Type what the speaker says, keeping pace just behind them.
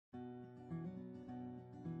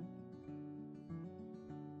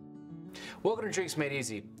Welcome to Drinks Made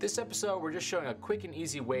Easy. This episode we're just showing a quick and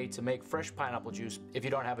easy way to make fresh pineapple juice if you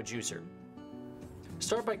don't have a juicer.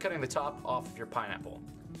 Start by cutting the top off of your pineapple.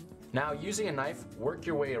 Now using a knife, work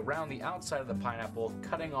your way around the outside of the pineapple,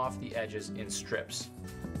 cutting off the edges in strips.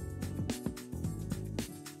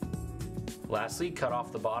 Lastly, cut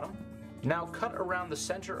off the bottom. Now cut around the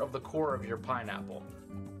center of the core of your pineapple.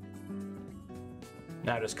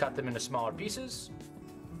 Now just cut them into smaller pieces,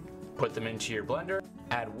 put them into your blender,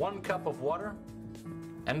 add 1 cup of water,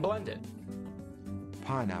 and blend it.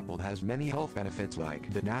 Pineapple has many health benefits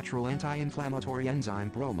like the natural anti-inflammatory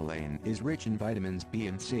enzyme bromelain is rich in vitamins B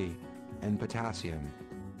and C, and potassium.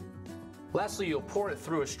 Lastly, you'll pour it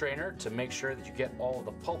through a strainer to make sure that you get all of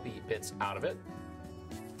the pulpy bits out of it.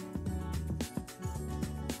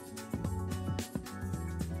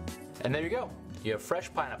 And there you go. You have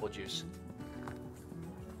fresh pineapple juice.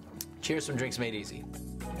 Cheers from Drinks Made Easy.